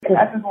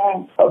I just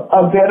want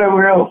a better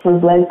world for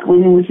Black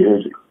women with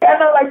children. I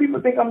know, like,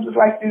 people think I'm just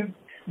like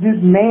this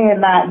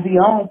man Nazi.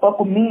 I don't fuck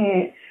with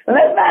men. And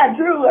that's not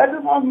true. I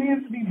just want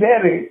men to be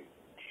better.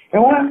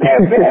 And once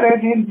they're better,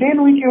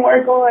 then we can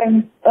work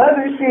on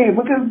other shit.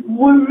 Because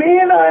what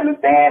men don't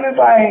understand is,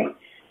 like,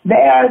 they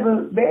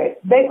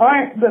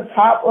aren't the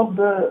top of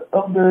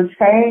the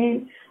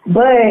chain,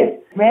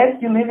 but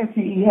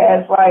masculinity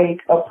has,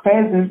 like, a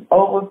presence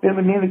over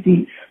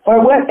femininity for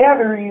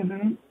whatever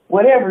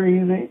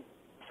reason.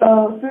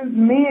 So since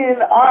men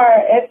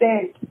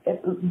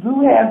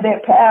do have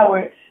that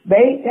power,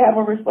 they have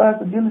a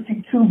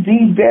responsibility to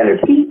be better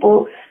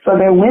people, so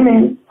that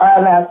women are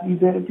allowed to be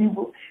better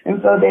people,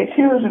 and so that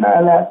children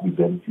are allowed to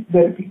be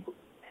better people.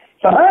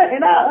 So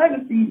in all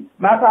honesty,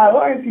 my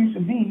priority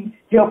should be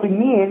helping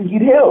men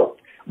get help.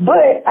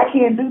 But I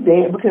can't do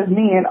that because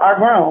men are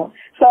grown.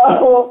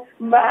 So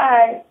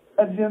my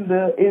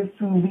agenda is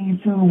to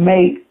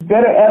make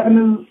better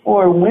avenues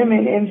for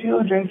women and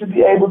children to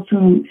be able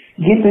to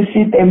get the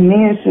shit that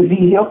men should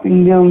be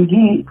helping them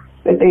get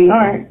that they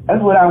aren't.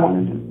 That's what I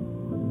want to do.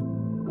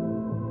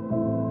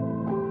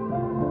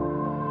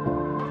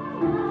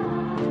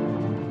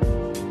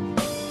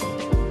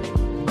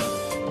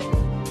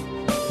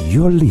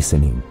 You're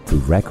listening to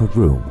Record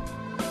Room,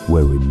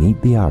 where we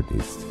meet the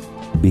artist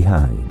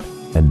behind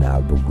an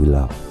album we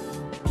love.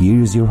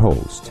 Here is your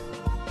host,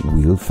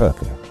 Will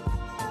Ferker.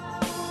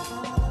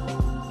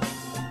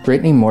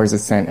 Brittany Moore's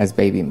ascent as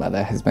Baby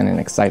Mother has been an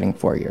exciting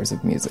 4 years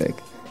of music.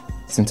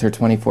 Since her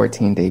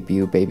 2014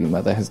 debut, Baby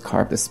Mother has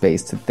carved a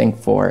space to think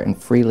for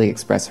and freely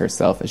express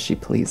herself as she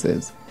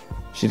pleases.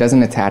 She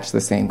doesn't attach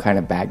the same kind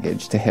of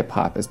baggage to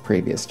hip-hop as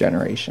previous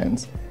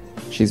generations.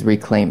 She's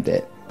reclaimed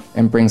it,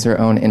 and brings her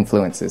own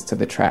influences to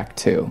the track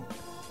too.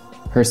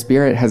 Her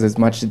spirit has as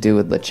much to do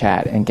with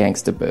LeChat and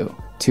Gangsta Boo,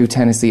 two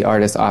Tennessee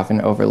artists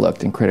often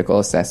overlooked in critical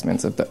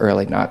assessments of the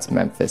early noughts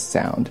Memphis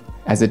sound,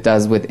 as it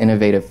does with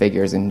innovative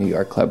figures in New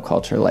York club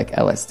culture like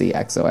LSD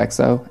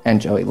XOXO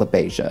and Joey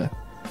LaBeija.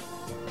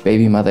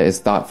 Baby Mother is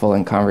thoughtful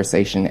in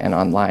conversation and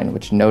online,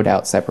 which no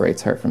doubt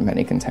separates her from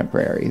many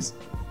contemporaries.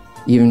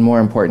 Even more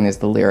important is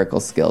the lyrical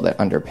skill that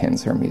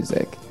underpins her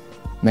music.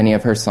 Many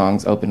of her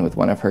songs open with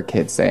one of her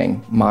kids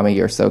saying, "Mommy,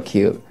 you're so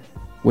cute,"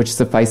 which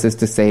suffices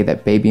to say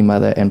that Baby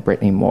Mother and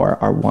Brittany Moore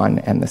are one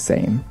and the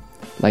same.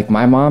 Like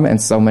my mom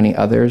and so many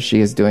others,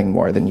 she is doing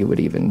more than you would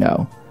even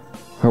know.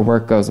 Her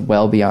work goes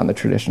well beyond the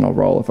traditional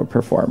role of a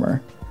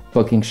performer,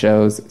 booking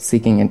shows,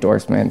 seeking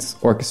endorsements,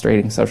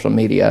 orchestrating social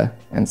media,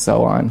 and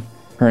so on.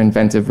 Her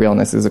inventive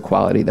realness is a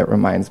quality that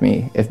reminds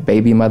me, if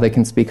Baby Mother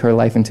can speak her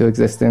life into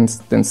existence,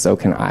 then so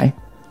can I.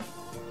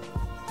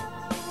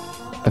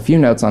 A few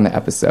notes on the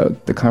episode.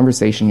 The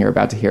conversation you're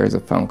about to hear is a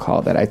phone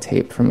call that I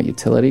taped from a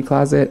utility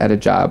closet at a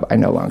job I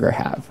no longer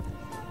have.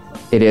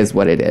 It is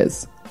what it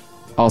is.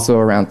 Also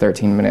around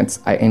 13 minutes,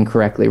 I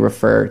incorrectly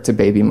refer to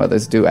Baby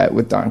Mother's duet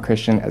with Don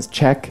Christian as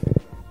Check.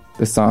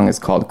 The song is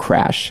called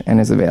Crash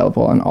and is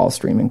available on all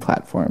streaming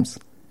platforms.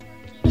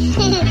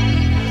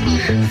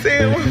 Say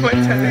it one more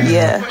time.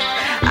 Yeah.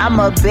 I'm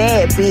a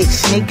bad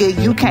bitch, nigga,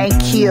 you can't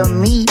kill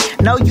me.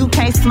 No, you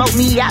can't smoke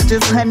me out,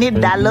 just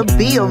 $100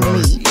 bill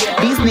me.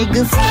 These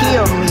niggas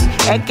kill me,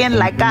 acting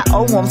like I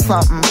owe them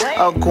something.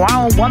 A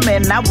grown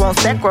woman, I won't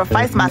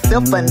sacrifice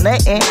myself for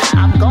nothing.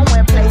 I'm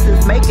going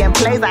places, making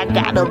plays, I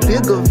got a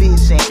bigger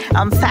vision.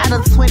 I'm tired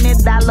of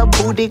 $20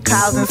 booty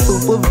calls and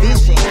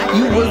supervision.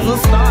 You was a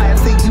star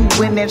until you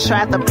went and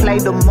tried to play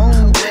the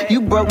moon.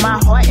 You broke my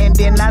heart and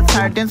then I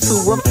turned into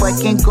a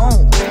fucking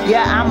goon.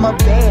 Yeah, I'm a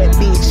bad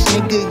bitch,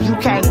 nigga, you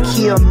can't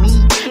kill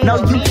me. No,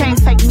 you can't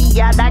take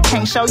me out, I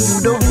can't show you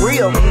the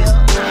real me.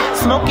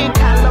 Smoking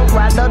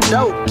Colorado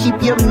dope,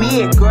 keep your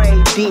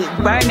mid-grade dick.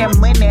 Burning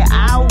money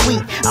all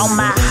week on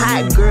my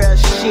hot girl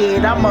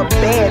shit. I'm a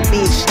bad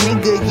bitch,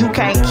 nigga, you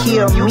can't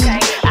kill me.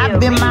 I've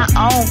been my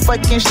own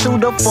fucking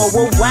shooter for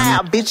a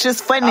while.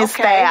 Bitches funny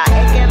style,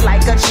 acting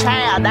like a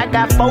child. I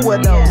got 4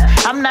 of those.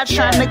 I'm not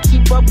trying to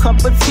keep up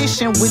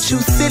competition with you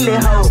silly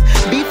hoes.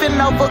 Beefing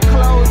over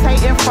clothes,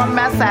 hating from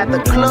outside the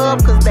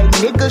club. Cause they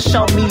niggas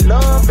show me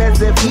love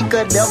as if he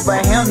could ever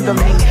handle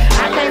me.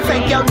 I can't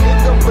take your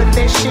nigga, but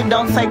that shit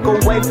don't take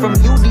away from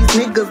you. These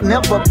niggas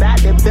never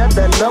bout it.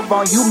 Better love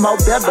on you, more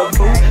better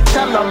boo.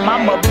 Tell them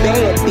I'm a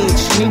bad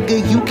bitch,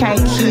 nigga, you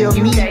can't kill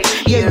me.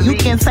 Yeah, you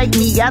can take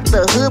me out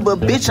the hood, but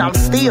bitch, I'm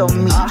still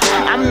me.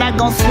 I'm not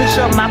gonna switch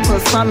up my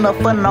persona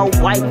for no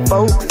white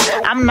folks.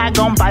 I'm not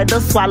gonna bite or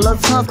swallow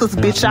tongues, cause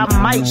bitch, I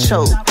might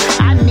choke.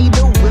 I need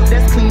a whip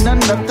that's clean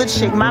enough to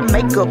check my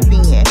makeup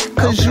in.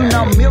 Cause you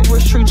know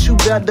mirrors treat you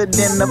better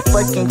than a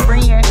fucking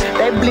friend.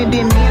 They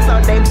blending in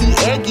so they be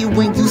eggy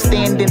when you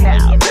standing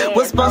out.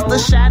 We're supposed to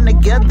shine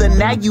together,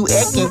 now you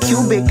acting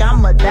cubic.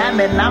 I'm a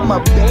diamond, I'm a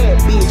bad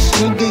bitch,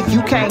 nigga,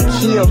 you can't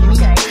kill me.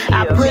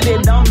 I put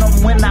it on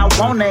him when I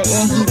want it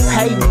and he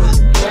pay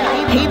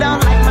me. He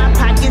don't like my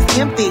pockets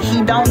empty,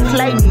 he don't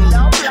play me.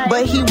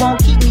 But he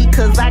won't keep me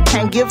cause I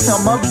can't give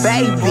him a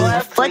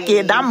baby. Fuck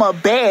it, I'm a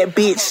bad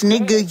bitch,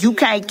 nigga, you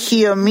can't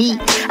kill me.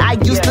 I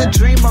used to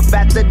dream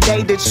about the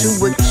day that you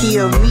would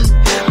kill me.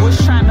 Was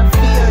trying to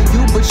feel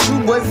you, but but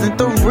you wasn't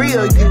the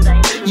real you.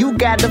 You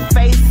gotta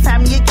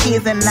FaceTime your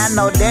kids, and I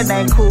know that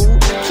ain't cool.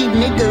 Keep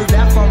niggas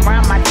out from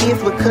around my kids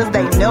because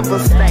they never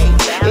stay.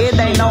 It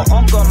ain't no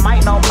Uncle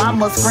Mike, no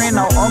mama's friend,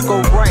 no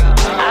Uncle Ray.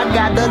 I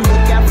gotta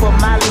look out for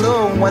my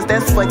little ones,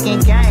 that's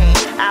fucking game.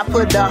 I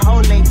put a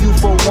hole in you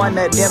for one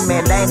of them,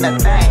 it ain't a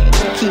thing.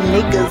 Keep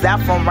niggas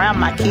out from around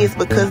my kids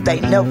because they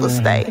never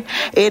stay.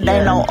 It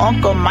ain't no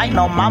Uncle Mike,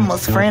 no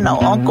mama's friend, no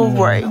Uncle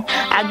Ray.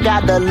 I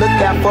gotta look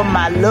out for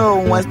my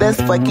little ones,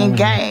 that's fucking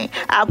game.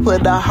 I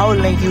put a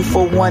hole in you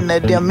for one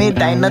of them, it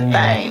ain't a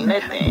thing,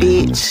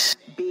 bitch.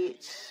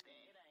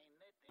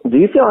 Do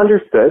you feel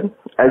understood?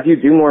 As you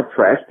do more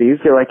press, do you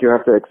feel like you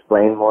have to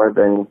explain more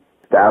than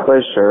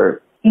establish,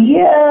 or?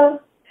 Yeah,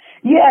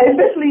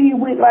 especially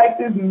with like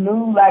this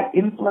new like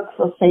influx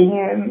of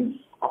fans,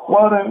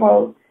 quote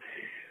unquote.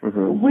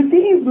 Mm-hmm. With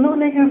these new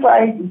niggas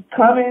like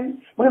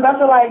coming, because I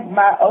feel like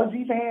my OG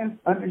fans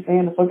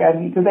understand the fuck out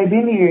of me because they've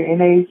been here and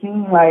they've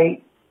seen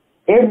like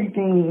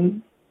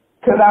everything.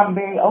 Because I'm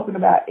very open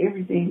about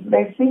everything. So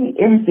they've seen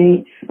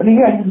everything. But then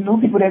you have these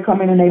new people that come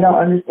in and they don't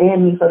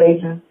understand me. So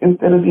they just,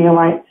 instead of being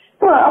like,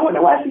 oh, I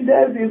wonder why she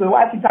does this or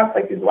why she talks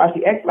like this or why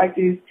she acts like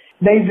this,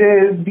 they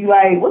just be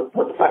like, what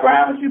the fuck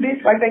wrong with you,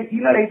 bitch? Like, they,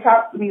 you know, they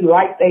talk to me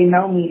like they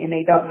know me and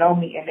they don't know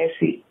me, and that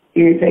shit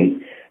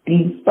irritates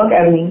the fuck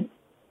out of me.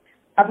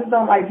 I just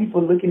don't like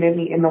people looking at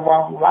me in the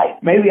wrong light.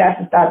 Maybe I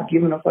should stop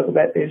giving a fuck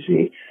about that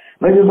shit.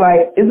 But it's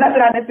like, it's not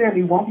that I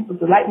necessarily want people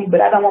to like me,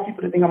 but I don't want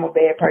people to think I'm a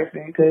bad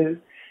person because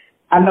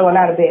I know a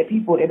lot of bad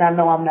people, and I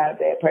know I'm not a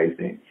bad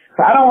person.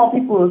 So I don't want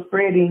people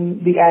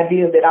spreading the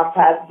idea that I'm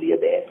possibly a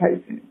bad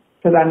person,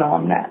 because I know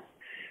I'm not.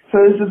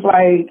 So it's just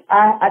like,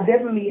 I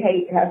definitely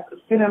hate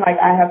feeling like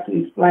I have to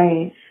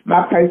explain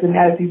my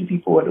personality to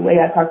people or the way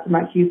I talk to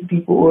my kids to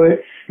people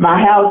or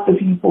my house to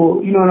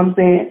people, you know what I'm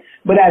saying?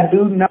 But I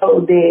do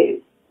know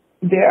that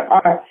there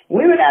are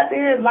women out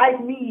there like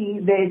me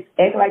that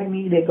act like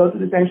me, that go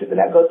through the same shit that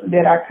I go through,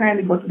 that are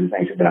currently going through the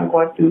same shit that I'm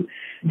going through,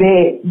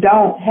 that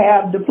don't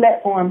have the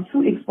platform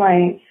to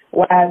explain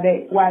why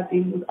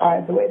things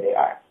are the way they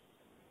are.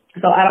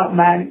 So I don't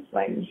mind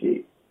explaining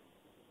shit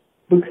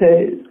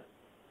because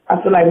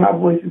I feel like my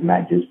voice is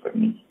not just for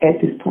me at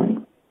this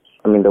point.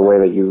 I mean, the way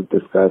that you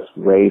discuss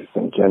race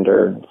and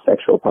gender,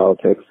 sexual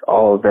politics,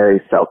 all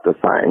very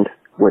self-defined,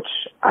 which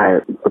I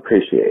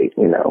appreciate,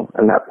 you know,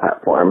 and that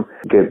platform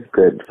gives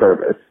good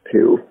service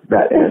to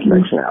that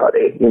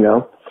intersectionality, you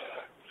know.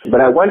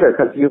 But I wonder,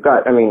 because you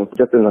got, I mean,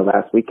 just in the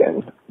last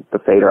weekend, the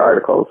Fader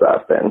article's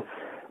up, and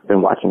I've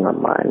been watching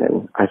online,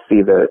 and I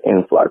see the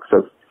influx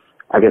of,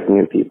 I guess,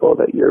 new people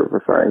that you're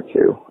referring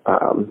to.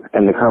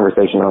 And the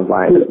conversation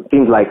online, it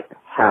seems like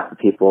half the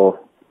people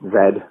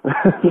read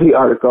the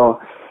article,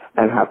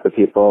 and half the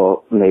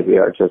people maybe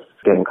are just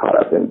getting caught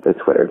up in the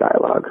Twitter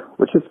dialogue,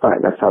 which is fine.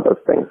 That's how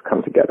those things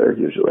come together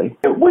usually.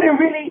 What it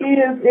really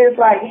is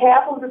like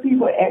half of the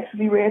people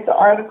actually read the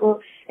article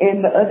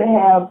and the other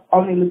half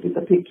only looked at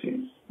the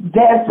pictures.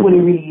 That's what it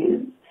really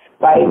is.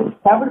 Like,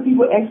 half of the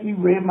people actually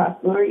read my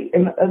story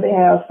and the other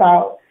half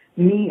saw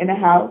me in the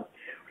house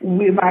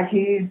with my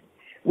kids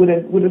with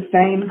a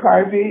stained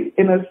carpet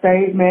and a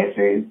stained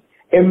mattress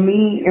and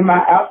me in my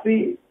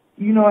outfit.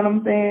 You know what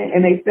I'm saying?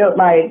 And they felt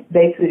like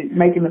they could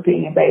make an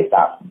opinion based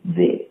off of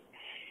that.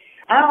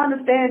 I don't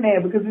understand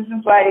that because it's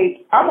just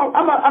like I'm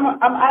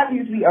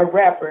obviously a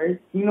rapper.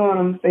 You know what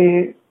I'm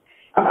saying?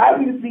 I'm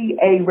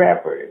obviously a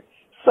rapper.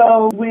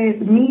 So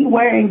with me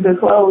wearing the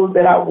clothes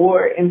that I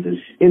wore in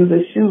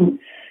the shoot,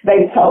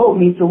 they told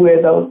me to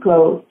wear those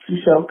clothes to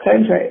show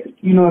contrast.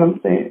 You know what I'm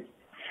saying?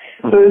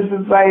 So it's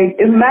just like,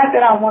 it's not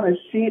that I want to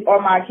shit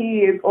on my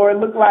kids or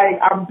look like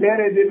I'm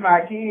better than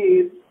my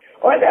kids,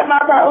 or that my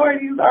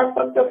priorities are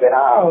fucked up at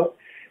all.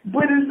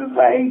 But it's just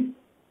like,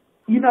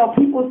 you know,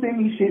 people send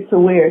me shit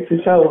to wear to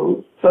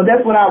shows. So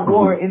that's what I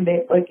wore in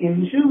that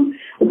fucking shoot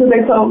because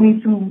they told me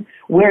to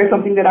wear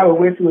something that I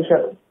would wear to a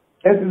show.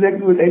 That's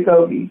exactly what they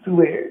told me to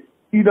wear.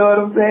 You know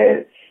what I'm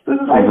saying? So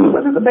it's like,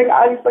 what's to make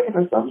all these fucking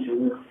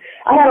assumptions?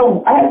 I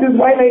had this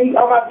white lady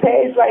on my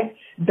page like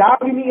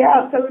dogging me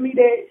out, telling me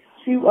that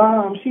she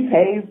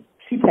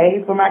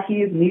pays for my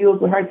kids' meals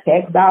with her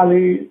tax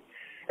dollars.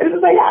 It's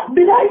just like,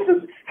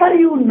 how do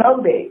you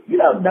know that? You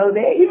don't know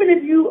that. Even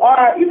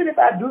if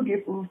I do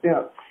get food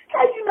stamps,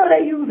 how do you know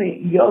they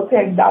using your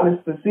tax dollars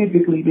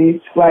specifically,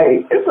 bitch?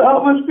 Like, it's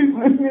so much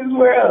people in this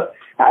world.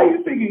 How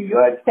you figure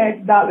your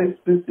tax dollars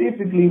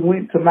specifically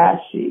went to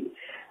my shit?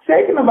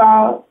 Second of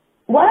all,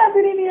 why is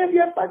it any of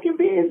your fucking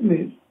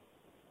business?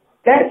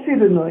 That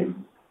shit annoys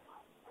me.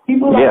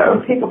 People like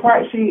to pick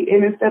apart shit,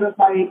 and instead of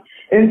like,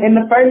 and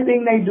the first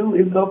thing they do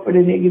is go for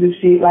the negative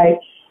shit. Like,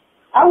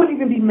 I wouldn't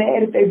even be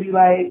mad if they be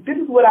like, this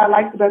is what I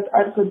liked about the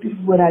article, this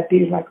is what I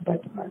did like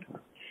about the article.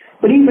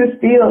 But even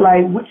still,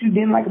 like, what you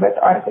didn't like about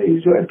the article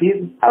is your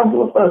business. I don't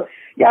give a fuck.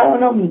 Y'all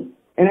don't know me.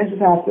 And that's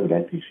just how I feel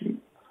about this shit.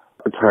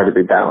 It's hard to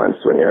be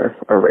balanced when you're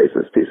a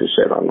racist piece of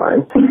shit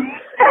online.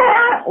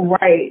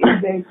 Right,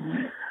 exactly.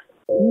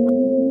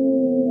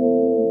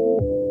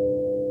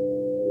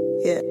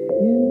 Yeah.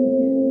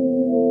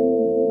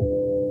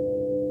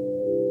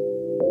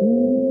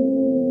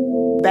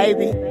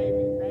 Baby,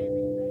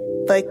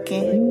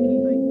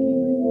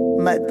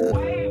 fucking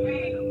mother.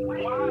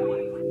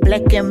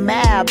 Black and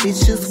mild,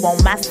 bitches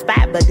want my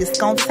spot, but it's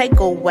gon' take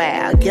a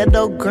while.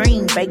 Ghetto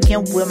green,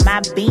 bacon with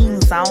my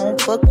beans, I don't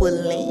fuck with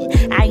lean.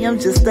 I am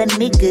just a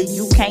nigga,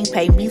 you can't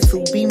pay me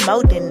to be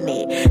more than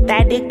that.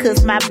 That it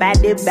cause my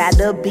body by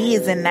the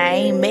biz and I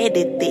ain't mad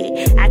at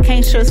that. I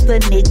can't trust a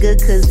nigga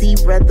cause he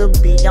rather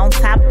be on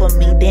top of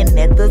me than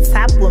at the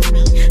top of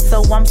me.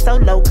 So I'm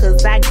solo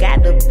cause I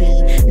gotta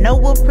be.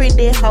 Know a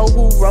pretty hoe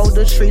who rolled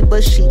a tree,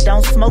 but she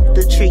don't smoke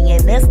the tree.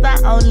 And that's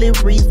the only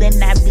reason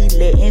I be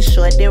letting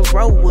shorty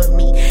roll with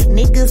me.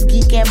 Niggas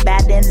geeking by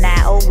the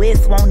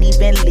iOS won't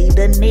even leave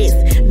the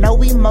nest. No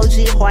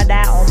emoji hard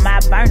out on my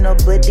burner,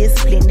 but it's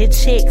plenty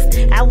checks.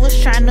 I was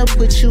trying to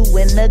put you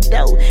in the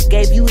dough,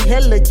 gave you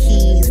hella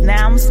keys.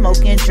 Now I'm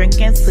smoking,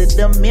 drinking to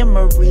the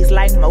memories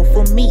like mo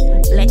for me.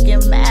 Black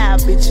and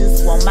mild,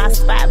 bitches want my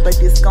spot, but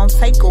it's gon'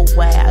 take a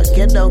while.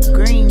 Ghetto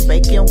green,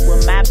 bacon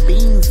with my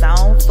beans, I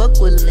don't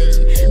fuck with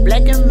lean.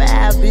 Black and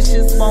mild,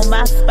 bitches want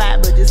my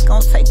spot, but it's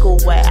gon' take a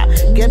while.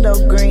 Ghetto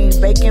green,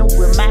 bacon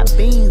with my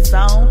beans,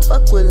 I don't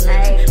fuck with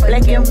lean.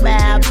 Black and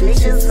mild,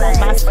 bitches want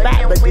my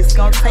spot, but it's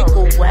gon' take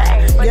a while.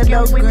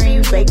 Ghetto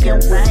green,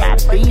 bacon with my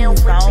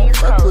beans, I don't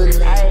fuck with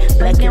lean.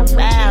 Black and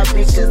mild,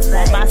 bitches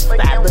want my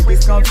spot, but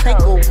it's gon' take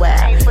a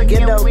while.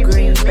 Ghetto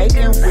green,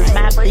 bacon with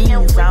my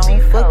beans, I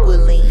don't fuck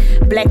with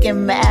lean. Black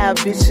and mild,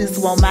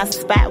 bitches want my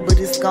spot, but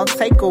it's gon'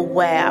 take a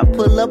while.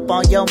 Pull up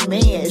on your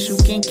mans, you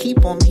can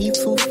keep him, he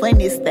too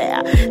funny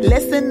style.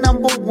 Lesson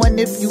number one,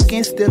 if you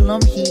can steal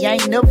him, he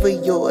ain't never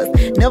yours.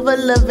 Never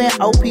loving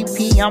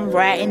OPP, I'm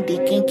riding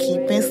dick and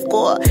keeping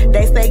score.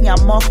 They say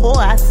I'm a whore,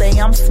 I say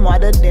I'm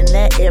smarter than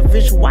that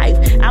average wife.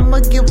 I'ma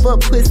give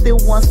up pussy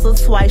once or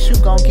twice, you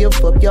gon'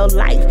 give up your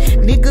life.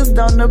 Niggas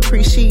don't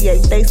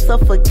appreciate, they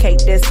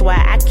suffocate, that's why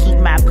I keep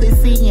my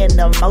pussy and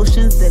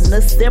emotions in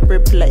a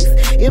separate place.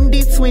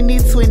 MD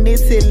 2020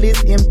 till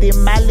it's empty,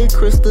 my little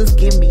crystals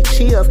give me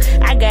chills.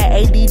 I got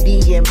ADD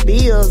and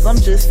bills, I'm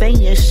just saying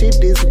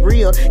shit is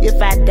real.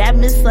 If I die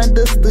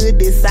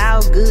misunderstood, it's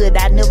all good.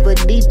 I never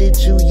needed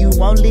you, you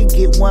only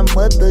get one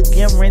mother,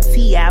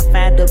 guarantee I'll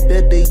find a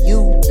better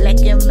you.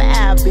 Black and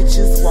mild,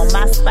 bitches want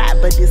my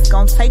spot, but it's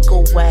gon' take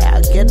a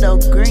while.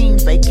 Ghetto green,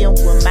 bacon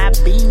with my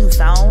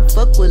beans, I don't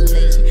fuck with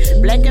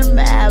lean. Black and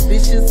mild,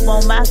 bitches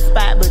want my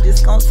spot, but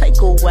it's gon' take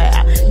a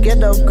while.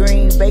 Ghetto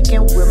green,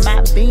 bacon with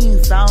my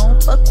beans, I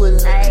don't fuck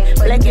with lean.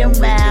 Black and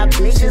mild,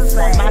 bitches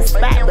want my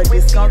spot, but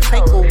it's gon'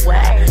 take a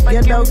while.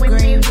 Ghetto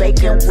green,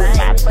 bacon with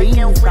my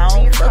beans, I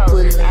don't fuck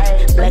with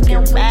lean. Black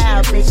and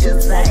mild,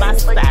 bitches want my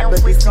spot,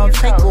 but it's gon'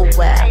 take a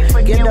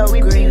while. Ghetto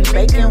green,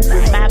 bacon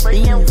with my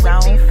beans, I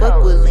don't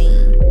fuck with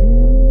lean.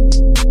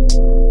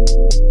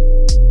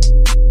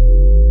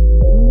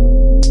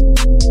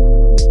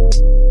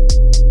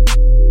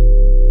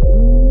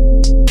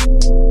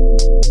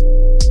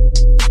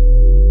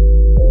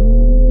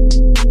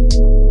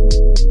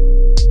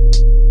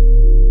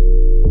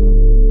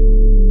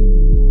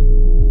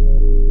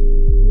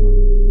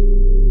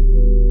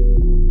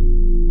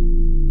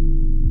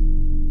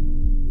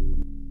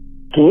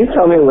 Can you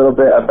tell me a little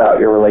bit about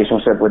your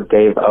relationship with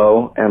Dave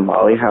O and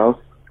Molly House?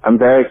 I'm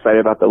very excited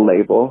about the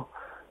label.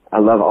 I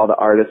love all the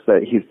artists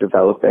that he's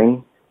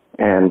developing.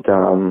 And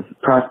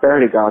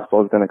Prosperity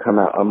Gospel is going to come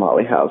out on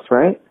Molly House,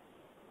 right?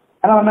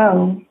 I don't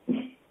know.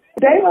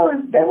 Dave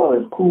O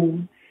is cool.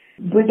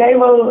 But Dave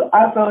O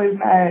also is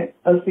not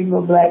a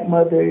single black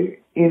mother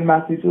in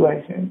my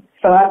situation.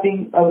 So I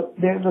think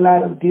there's a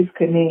lot of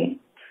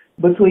disconnect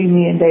between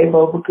me and Dave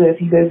O because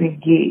he doesn't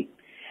get.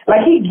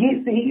 Like, he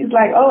gets it. He's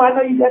like, oh, I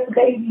know you got the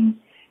baby.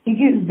 He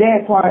gets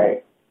that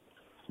part.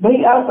 But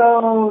he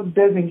also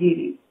doesn't get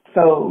it.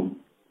 So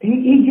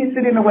he gets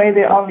it in a way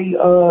that only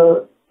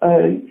a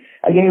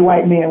gay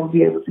white man would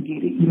be able to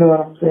get it. You know what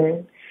I'm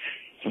saying?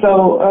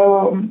 So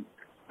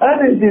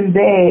other than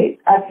that,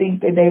 I think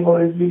that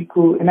Davo is really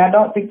cool. And I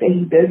don't think that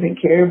he doesn't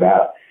care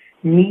about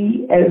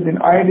me as an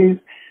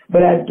artist,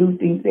 but I do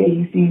think that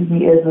he sees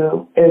me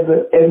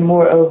as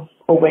more of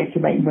a way to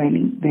make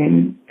money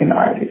than an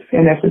artist.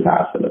 And that's just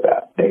how I feel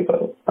about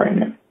Davo right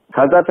now.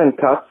 Has that been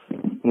tough,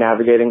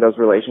 navigating those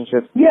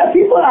relationships? Yeah,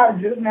 people are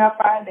just now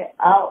finding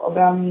out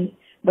about me.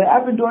 But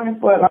I've been doing this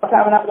for a long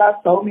time, and I've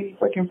lost so many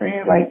fucking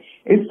friends. Like,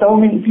 it's so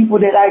many people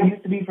that I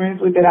used to be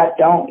friends with that I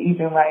don't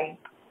even, like,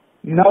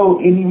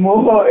 know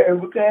anymore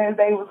because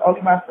they was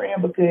only my friend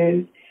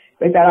because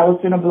they thought I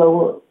was finna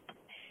blow up.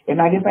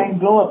 And I guess I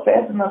ain't blow up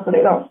fast enough so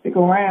they don't stick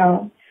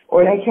around,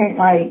 or they can't,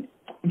 like,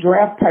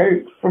 draft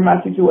perks from my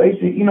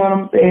situation. You know what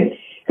I'm saying?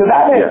 Because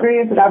I've had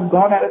friends that I've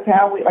gone out of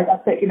town with, like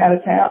I've taken out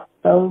of town,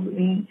 shows with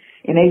me,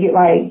 and they get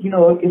like, you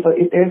know, if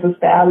there's a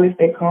stylist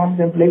that comes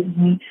and blesses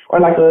me, or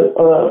like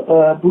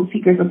a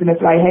boutique or something that's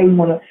like, hey, we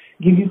want to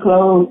give you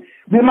clothes,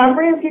 then my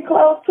friends get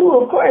clothes too,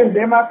 of course.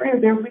 They're my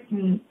friends. They're with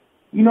me.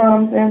 You know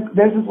what I'm saying?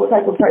 That's just what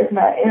type of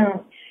person I am.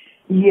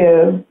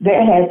 Yeah,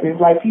 that happens.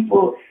 Like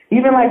people,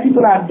 even like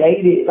people I've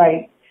dated,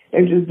 like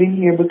they've just been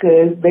here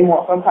because they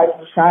want some type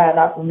of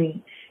shine off of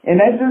me. And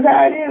that's just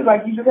how it is.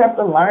 Like you just have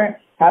to learn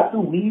have to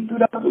weed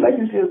through those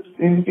relationships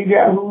and figure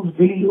out who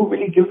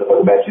really gives a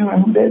fuck about you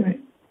and who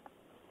doesn't.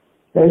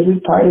 That's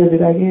just part of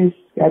it, I guess.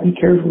 Gotta be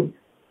careful.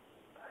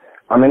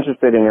 I'm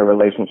interested in your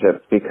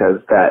relationships because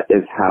that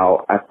is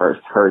how I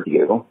first heard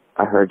you.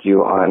 I heard you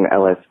on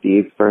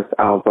LSD's first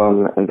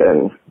album, and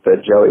then the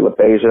Joey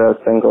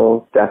LaBeija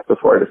single, Death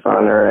Before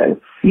Dishonor, and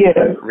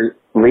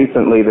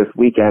recently this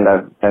weekend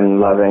I've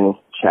been loving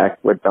Check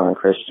with Don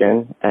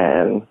Christian,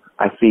 and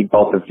I see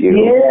both of you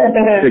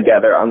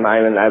together on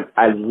mine, and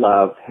I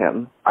love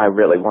him. I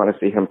really want to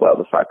see him blow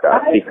the fuck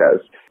up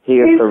because he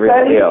is the real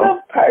deal. He's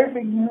a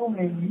perfect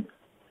human.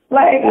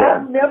 Like,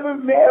 I've never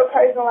met a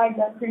person like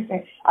Don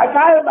Christian. I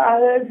call him my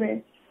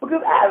husband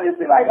because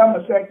obviously, like, I'm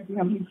attracted to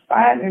him. He's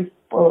fine as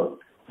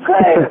fuck.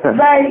 But,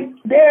 like,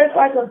 there's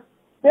like a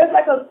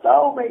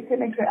soulmate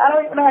connection. I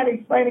don't even know how to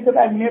explain it because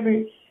I've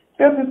never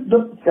felt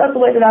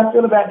the way that I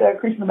feel about Don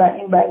Christian about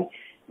anybody.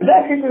 But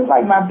Don Christian is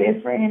like my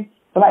best friend,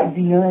 but like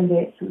beyond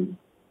that too.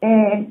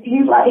 And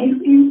he's like,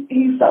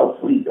 he's so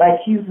sweet.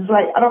 Like, he's just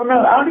like, I don't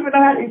know. I don't even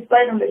know how to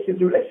explain the relationship.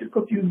 The relationship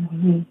confuses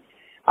me.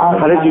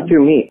 How did you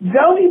two meet?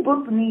 Joey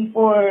booked me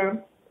for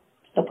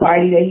the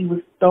party that he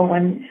was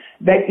throwing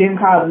back then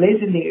called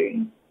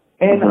Legendary.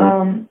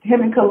 And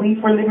him and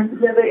Khalif were living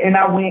together, and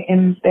I went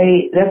and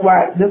stayed. That's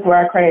where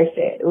I crashed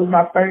at. It was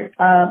my first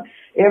time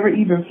ever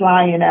even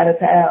flying out of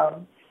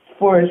town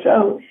for a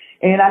show.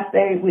 And I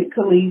stayed with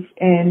Khalif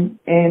and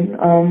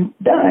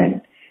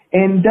Dunn.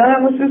 And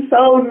Dunn was just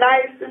so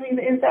nice to me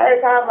the entire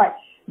time. Like,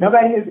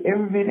 nobody has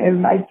ever been as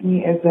nice to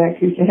me as Don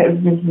Christian has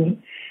been to me.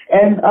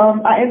 And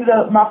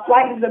my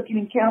flight ended up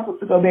getting canceled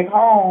to go back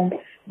home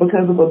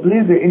because of a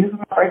blizzard. And this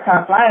was my first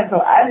time flying, so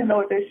I didn't know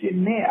what that shit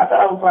meant. I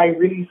thought I was like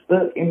really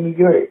stuck in New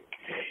York.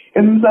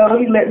 And so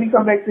he let me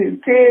come back to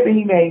his crib and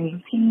he made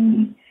me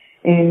tea.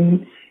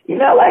 And, you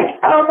know, like,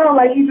 I don't know,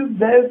 like, he just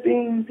does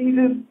things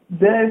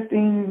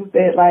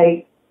that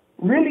like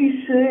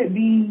really should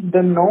be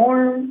the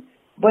norm.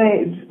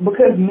 But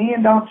because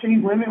men don't treat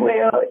women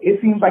well,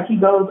 it seems like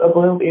he goes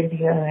above and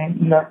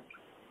beyond, you know.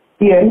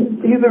 Yeah,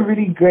 he's a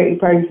really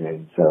great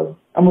person, so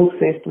I'm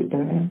obsessed with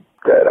him.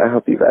 Good. I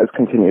hope you guys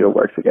continue to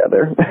work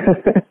together.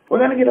 We're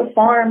going to get a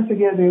farm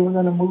together. We're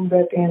going to move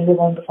back and live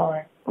on the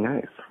farm.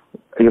 Nice.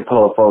 You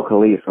pull a full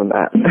Khalif on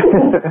that.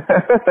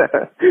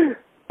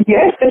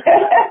 Yes,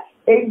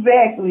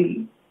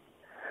 exactly.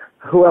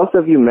 Who else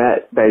have you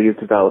met that you've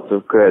developed a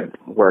good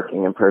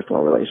working and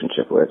personal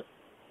relationship with?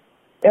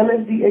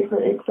 LSD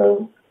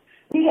XOXO.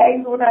 He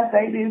hates when I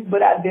say this,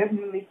 but I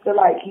definitely feel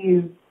like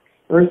he's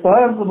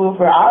responsible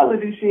for all of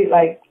this shit.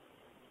 Like,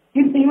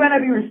 he might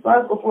not be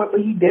responsible for it,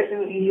 but he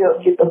definitely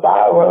helped get the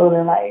ball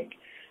rolling. Like,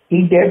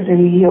 he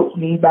definitely helped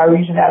me by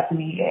reaching out to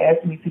me and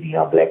asking me to be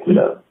on Black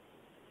Widow.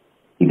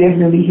 He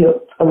definitely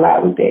helped a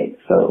lot with that.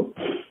 So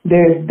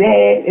there's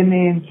that, and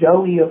then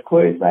Joey, of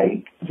course.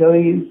 Like,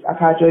 I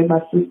call Joey my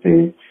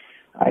sister.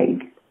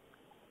 Like,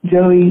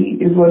 Joey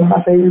is one of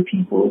my favorite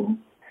people.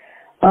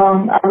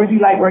 I really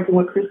like working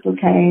with Crystal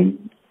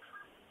Kane.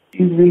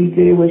 She's really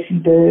good at what she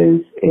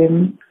does,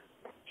 and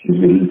she's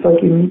really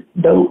fucking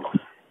dope.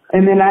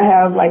 And then I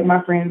have, like,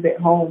 my friends at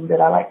home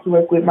that I like to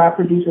work with. My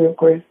producer, of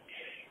course,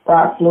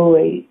 Rock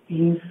Floyd.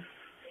 He's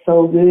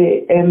so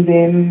good. And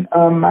then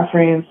my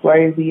friend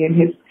Swarzy and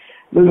his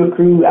little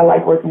crew, I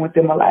like working with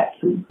them a lot,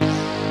 too.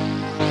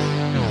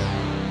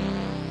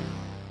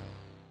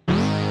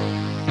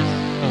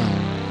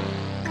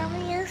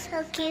 Oh, you're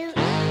so cute.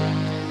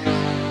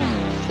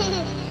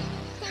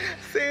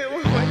 Say it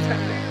one more time.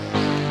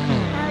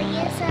 Oh,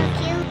 you're so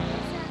cute.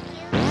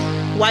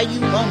 Why you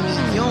want me?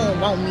 You don't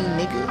want me,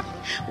 nigga.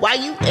 Why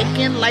you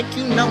acting like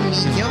you know me?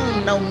 You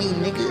don't know me,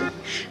 nigga.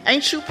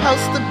 Ain't you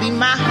supposed to be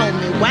my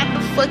homie? Why the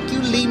fuck you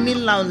leave me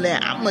lonely?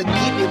 I'ma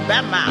get it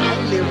by my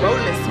only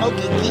rolling,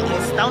 smoking,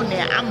 getting stoned.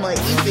 I'm a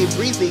easy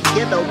breezy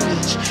ghetto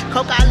bitch.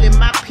 Coke all in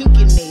my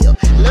pinky nail.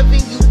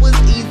 Loving you was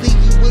easy,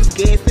 you was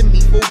gassing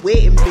me for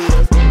wedding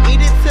bills.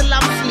 Eat it till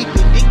I'm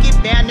sleepy, dig it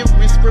down and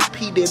rinse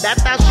repeated. I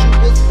thought you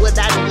was what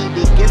I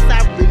needed. Guess I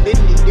really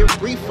needed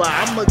reefer.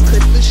 I'ma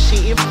cut the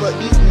shit and fuck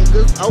these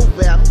niggas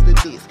over after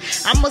this.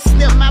 I'ma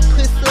step my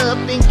pussy up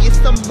and get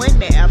some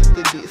money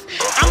after this.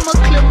 I'ma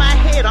clear my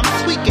head, I'm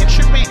tweaking,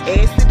 tripping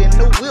acid in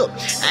the whip.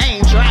 I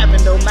ain't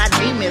driving though, my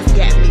demons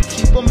got me,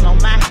 keep them on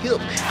my hip.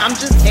 I'm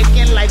just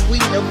acting like we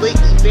never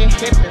even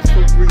happened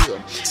for real.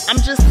 I'm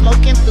just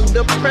smoking through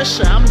the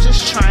pressure, I'm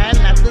just trying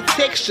not to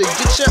texture.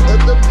 Get your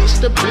other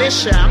bitch to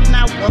bless you, I'm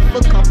not one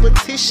for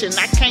competition.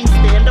 I can't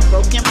stand a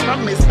broken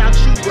promise, thought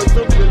you was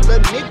a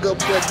real nigga,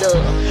 but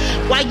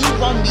why you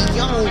want me,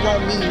 you don't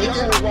want me,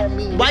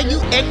 nigga. Why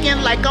you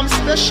acting like I'm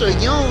special,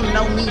 you don't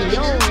know me,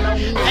 nigga.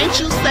 Ain't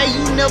you say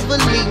you never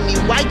leave me,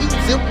 why you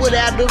zip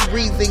without a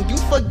reason? You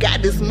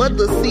forgot this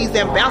mother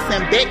season,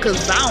 bouncing back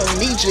cause I don't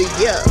need you,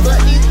 yeah.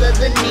 But these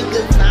other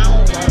niggas, I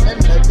don't want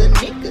another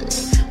nigga.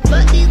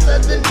 But these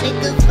other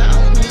niggas, I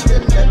don't need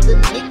another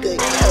nigga,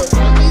 yeah.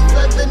 But these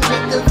other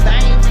niggas, I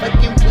ain't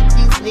fucking with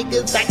these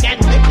niggas, I got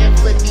nothing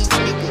for these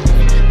niggas.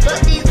 But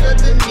these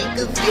other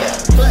niggas, yeah.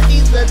 But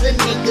these other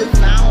niggas,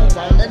 I don't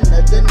want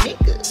another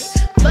nigga.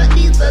 But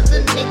these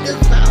other niggas,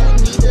 I don't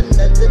need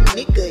another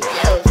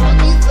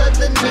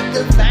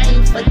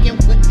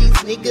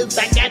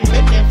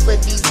got nothing for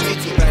these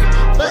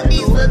niggas. Fuck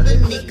these other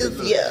niggas,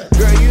 yeah.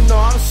 Girl, you know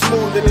I'm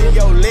smoother than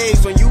your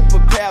legs when you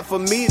prepare for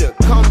me to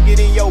come get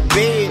in your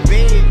bed.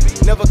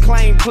 Never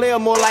claim player,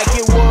 more like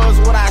it was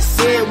what I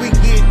said. We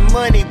getting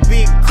money,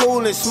 big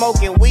cool and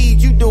smoking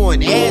weed. You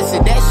doing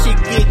acid, that shit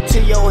get to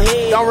your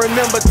head. Don't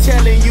remember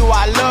telling you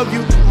I love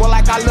you, more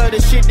like I love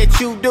the shit that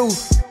you do.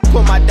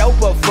 Put my dope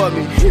up for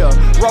me, yeah.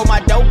 Roll my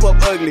dope up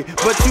ugly,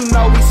 but you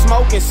know we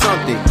smoking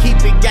something.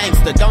 Keep it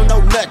gangster, don't know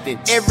nothing.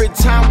 Every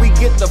time we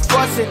get the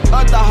fussin',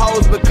 other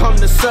hoes become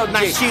the subject.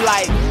 Now she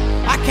like,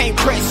 I can't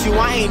press you,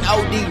 I ain't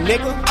OD,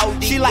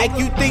 nigga. She like,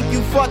 you think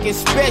you fucking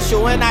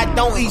special and I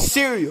don't eat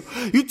cereal.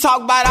 You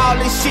talk about all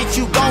this shit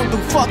you gon' do,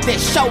 fuck that,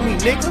 show me,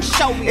 nigga.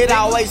 Show me. It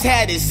always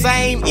had the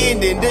same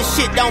ending, this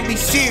shit don't be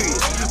serious.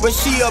 But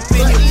she up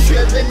in your these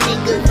other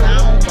niggas, I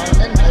don't want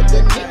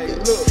another nigga.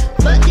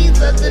 Fuck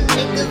these other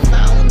niggas,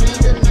 I don't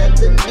need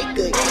another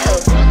nigga. Yeah,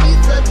 fuck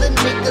these other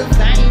niggas,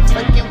 I ain't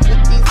fucking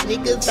with these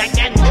niggas. I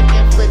got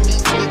nothing for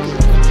these niggas.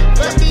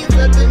 Fuck these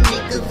other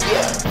niggas,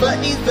 yeah. Fuck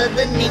these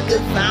other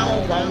niggas, I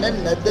don't want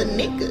another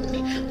nigga.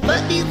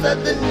 Fuck these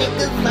other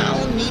niggas, I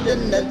don't need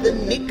another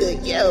nigga.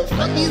 Yeah,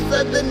 fuck these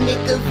other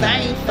niggas, I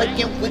ain't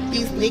fucking with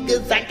these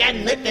niggas. I got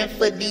nothing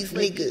for these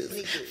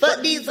niggas.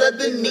 Fuck these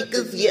other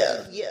niggas,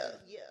 yeah.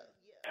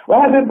 Well,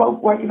 I've been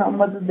both working on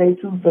Mother's Day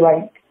too for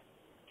like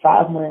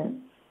 5 months.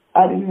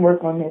 I didn't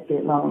work on that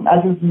long.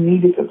 I just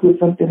needed to put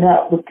something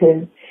out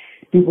because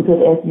people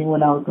kept asking me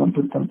when I was going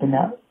to put something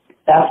out.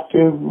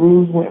 After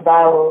Ruse went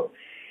viral,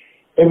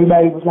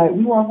 everybody was like,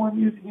 we want more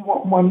music, we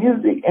want more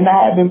music. And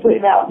I had been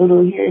putting out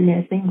little here and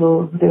there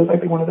singles. They was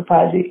like one of the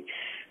projects.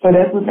 So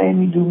that's what made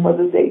me do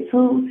Mother's Day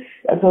too.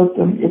 I told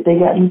them if they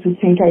got me to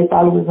 10K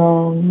followers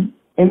on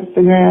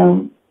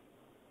Instagram,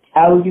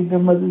 I would give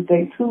them Mother's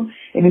Day too.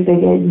 And if they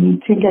gave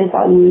me 10K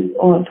followers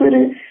on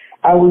Twitter,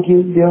 I would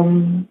give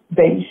them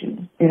baby shoes.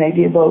 And they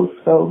did both.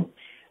 So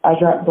I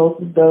dropped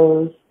both of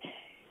those.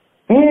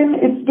 And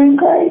it's been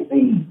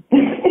crazy.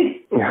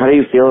 How do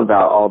you feel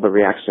about all the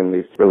reaction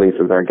these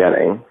releases are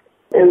getting?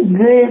 It's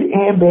good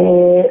and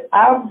bad.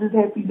 I'm just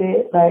happy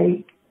that,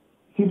 like,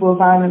 people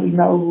finally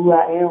know who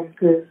I am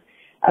because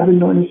I've been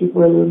doing this shit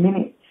for a little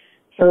minute.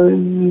 So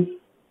it's just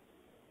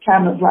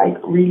kind of, like,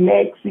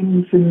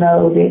 relaxing to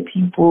know that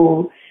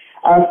people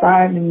are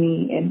finding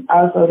me and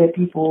also that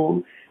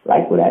people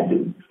like what I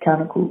do. It's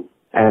kind of cool.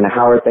 And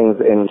how are things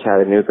in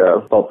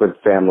Chattanooga, both with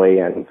family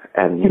and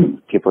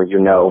people you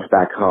know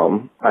back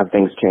home? Have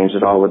things changed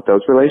at all with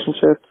those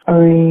relationships? I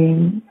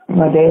mean,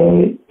 my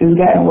dad has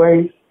gotten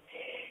worse.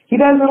 He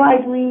doesn't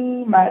like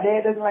me. My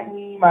dad doesn't like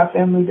me. My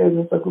family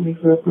doesn't fuck with me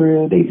for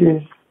real. They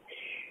just,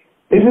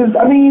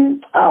 I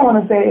mean, I don't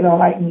want to say they don't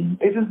like me.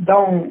 They just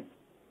don't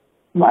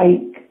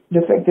like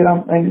the fact that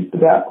I'm honest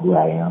about who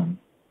I am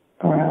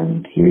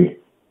around here.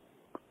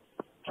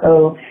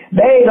 So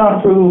they don't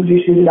approve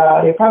this shit at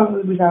all. They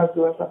probably wish I was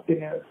doing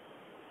something else.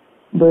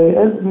 But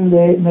other than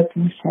that,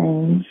 nothing's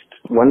changed.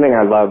 One thing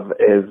I love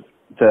is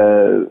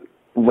the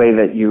way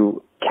that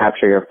you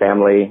capture your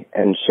family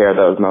and share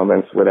those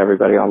moments with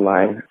everybody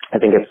online. I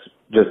think it's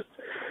just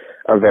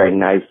a very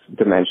nice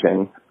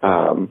dimension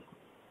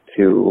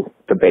to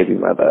the baby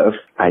mother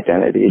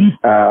identity.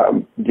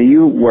 Do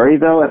you worry,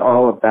 though, at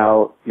all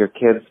about your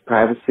kids'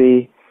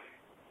 privacy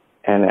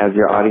and as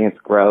your audience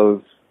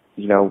grows,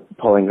 you know,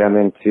 pulling them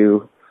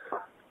into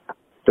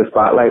the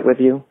spotlight with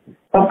you?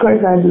 Of course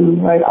I do,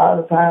 like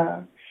all the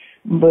time.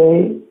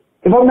 But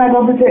if I'm not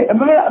gonna protect, if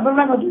I'm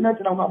not gonna do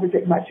nothing, I'm gonna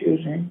protect my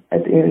children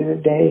at the end of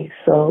the day.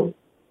 So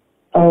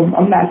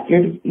I'm not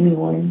scared of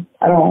anyone.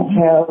 I don't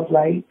have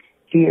like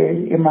fear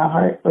in my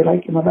heart or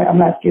like in my life. I'm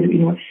not scared of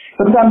anyone.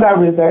 Sometimes I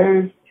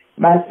reserve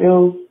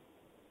myself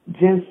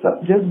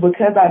just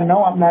because I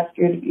know I'm not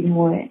scared of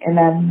anyone, and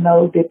I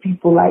know that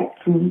people like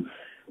to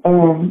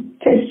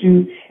test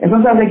you, and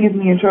sometimes that gets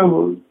me in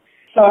trouble.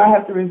 So I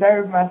have to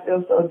reserve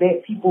myself so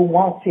that people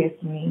won't test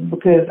me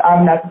because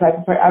I'm not the type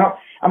of person.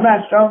 I'm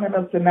not strong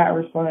enough to not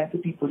respond to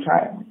people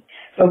trying me.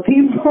 So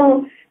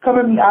people come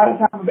at me all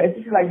the time,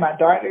 especially like my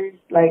daughters.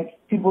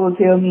 Like people will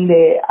tell me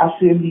that I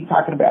shouldn't be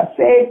talking about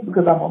sex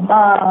because I'm a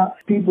mom.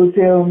 People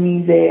tell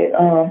me that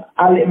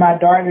I let my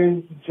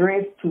daughters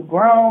dress too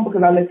grown because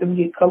I let them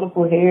get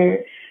colorful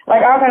hair.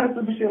 Like all kind of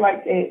stupid shit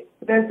like that.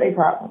 But that's their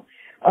problem.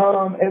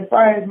 As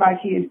far as my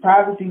kids'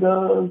 privacy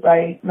goes,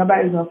 like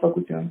nobody's gonna fuck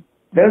with them.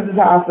 That's just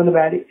how I feel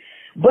about it.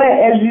 But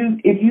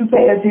if you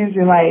pay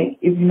attention, like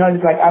if you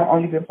notice, like I've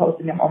only been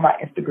posting them on my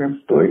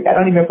Instagram story. I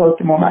don't even post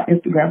them on my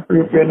Instagram for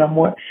real no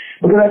more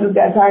because I just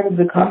got tired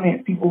of the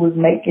comments people was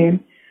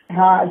making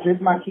how I dress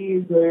my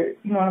kids, or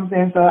you know what I'm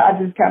saying. So I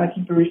just kind of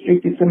keep it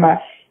restricted to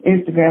my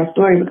Instagram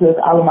story because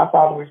all of my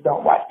followers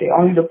don't watch that.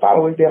 Only the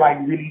followers that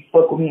like really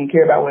fuck with me and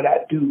care about what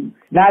I do,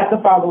 not the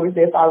followers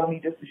that follow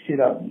me just to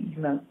shit on me, you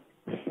know.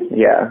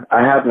 Yeah,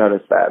 I have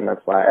noticed that, and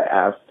that's why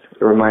I asked.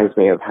 It reminds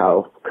me of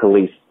how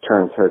Khalees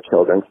turns her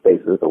children's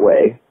faces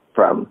away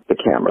from the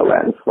camera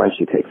lens when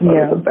she takes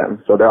photos of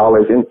them. So they're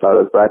always in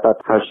photos, but I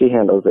thought how she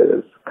handles it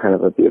is kind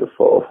of a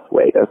beautiful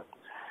way to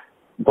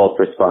both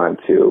respond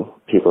to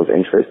people's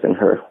interest in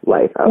her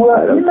life Well,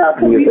 outside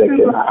of music. Khalees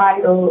is my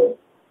idol.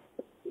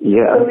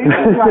 Yeah.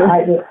 Khalees is my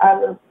idol. I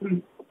love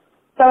Khalees.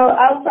 So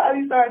I'll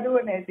probably start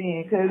doing that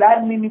then, because I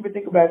didn't even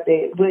think about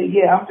that. But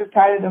yeah, I'm just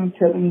tired of them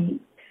telling me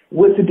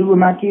what to do with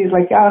my kids.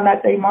 Like, y'all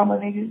not they mama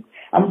niggas.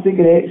 I'm sick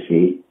of that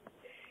shit.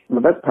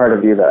 Well, that's part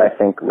of you that I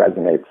think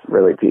resonates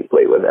really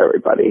deeply with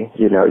everybody.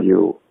 You know,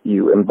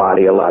 you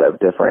embody a lot of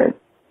different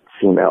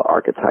female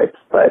archetypes,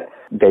 but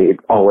they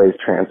always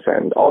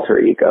transcend alter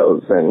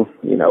egos and,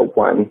 you know,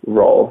 one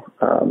role,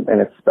 and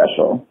it's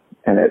special,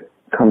 and it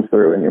comes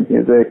through in your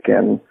music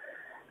and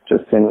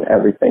just in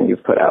everything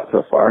you've put out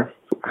so far.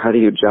 How do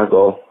you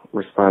juggle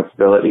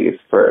responsibilities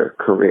for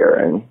career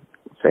and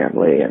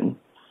family? And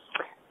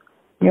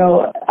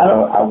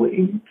I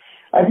wouldn't,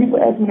 like, people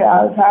ask me that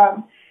all the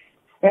time,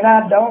 and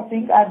I don't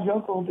think I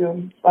juggle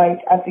them.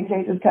 Like, I think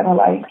they just kind of,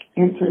 like,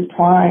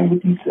 intertwine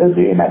with each other,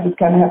 and I just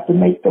kind of have to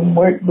make them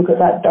work because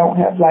I don't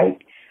have,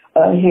 like,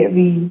 a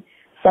heavy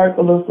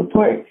circle of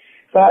support.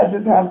 So I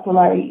just have to,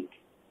 like,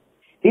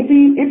 it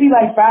be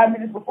like 5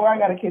 minutes before I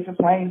got to catch a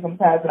plane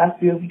sometimes, and I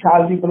still be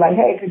calling people like,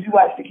 hey, could you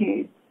watch the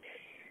kids?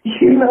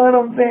 You know what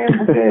I'm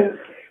saying? Because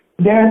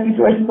there are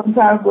situations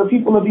sometimes where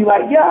people will be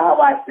like, yeah, I'll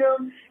watch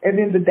them, and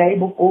then the day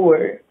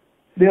before,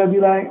 they'll be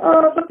like,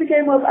 oh, something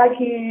came up, I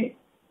can't.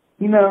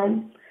 You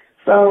know,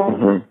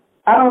 so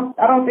I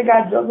don't think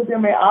I juggle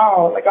them at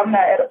all. Like, I'm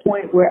not at a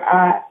point where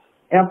I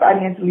am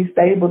financially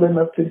stable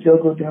enough to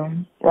juggle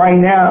them. Right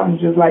now, I'm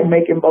just like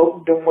making both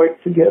of them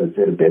work together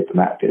to the best of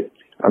my ability.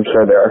 I'm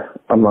sure they're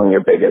among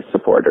your biggest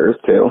supporters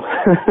too.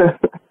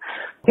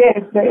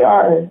 Yes, they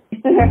are.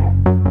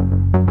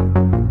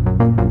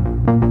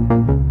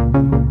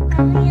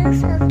 Oh, you're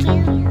so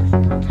cute.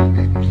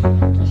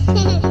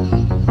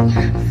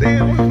 Say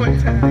it one more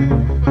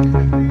time.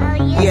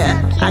 Yeah,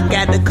 I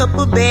got a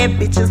couple bad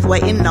bitches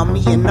waiting on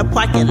me in the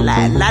parking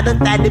lot. Lot of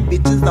thotty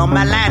bitches on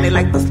my line, they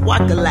like the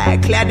spark a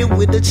lot. Clouded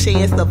with a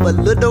chance of a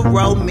little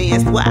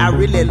romance. Well, I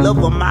really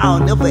love them all,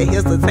 never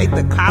hesitate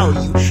to call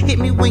you. Hit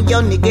me when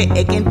your nigga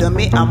acting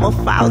dummy, I'ma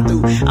fall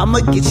through.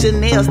 I'ma get your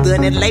nails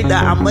done and later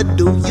I'ma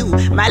do you.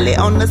 Miley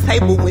on the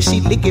table when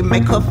she lick it,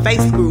 make her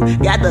face screw.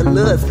 Got a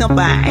little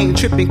temper, I ain't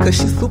tripping cause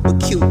she super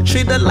cute.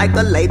 Treat her like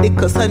a lady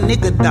cause her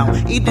nigga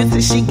don't. Eat it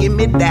till she give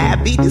me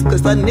diabetes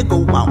cause her nigga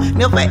won't.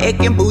 Never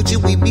acting bougie,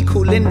 we be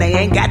coolin', they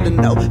ain't got to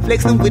know.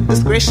 Flexing with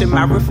discretion,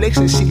 my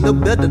reflection, she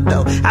look better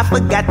though. I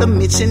forgot to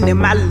mention that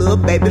my little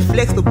baby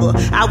flexible.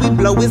 All we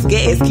blow is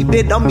gas, keep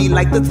it on me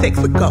like the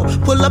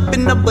Texaco. Pull up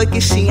in the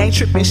bucket, she ain't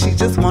tripping, she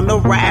just wanna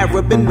ride.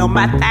 Rubbing on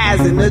my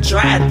thighs in the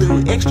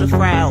drive-thru. Extra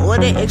fry,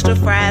 order extra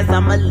fries,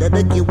 I'ma let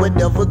her get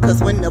whatever.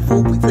 Cause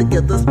whenever we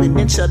together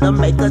spending cheddar,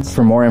 make her.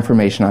 For more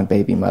information on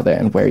Baby Mother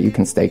and where you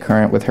can stay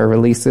current with her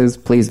releases,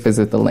 please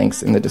visit the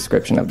links in the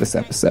description of this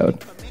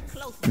episode.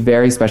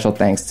 Very special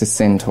thanks to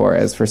Sin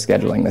Torres for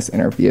scheduling this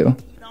interview.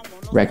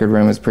 Record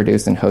Room is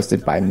produced and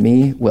hosted by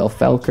me, Will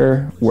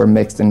Felker. We're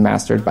mixed and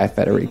mastered by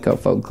Federico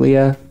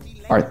Foglia.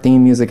 Our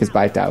theme music is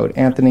by Daoud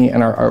Anthony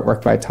and our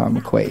artwork by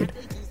Tom McQuaid.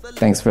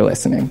 Thanks for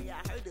listening.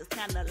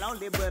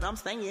 But I'm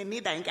saying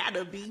it ain't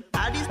gotta be.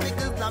 All these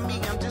niggas love me,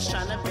 I'm just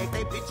trying to make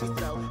they bitches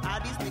so. All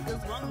these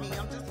niggas want me,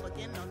 I'm just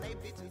fucking on they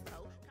bitches.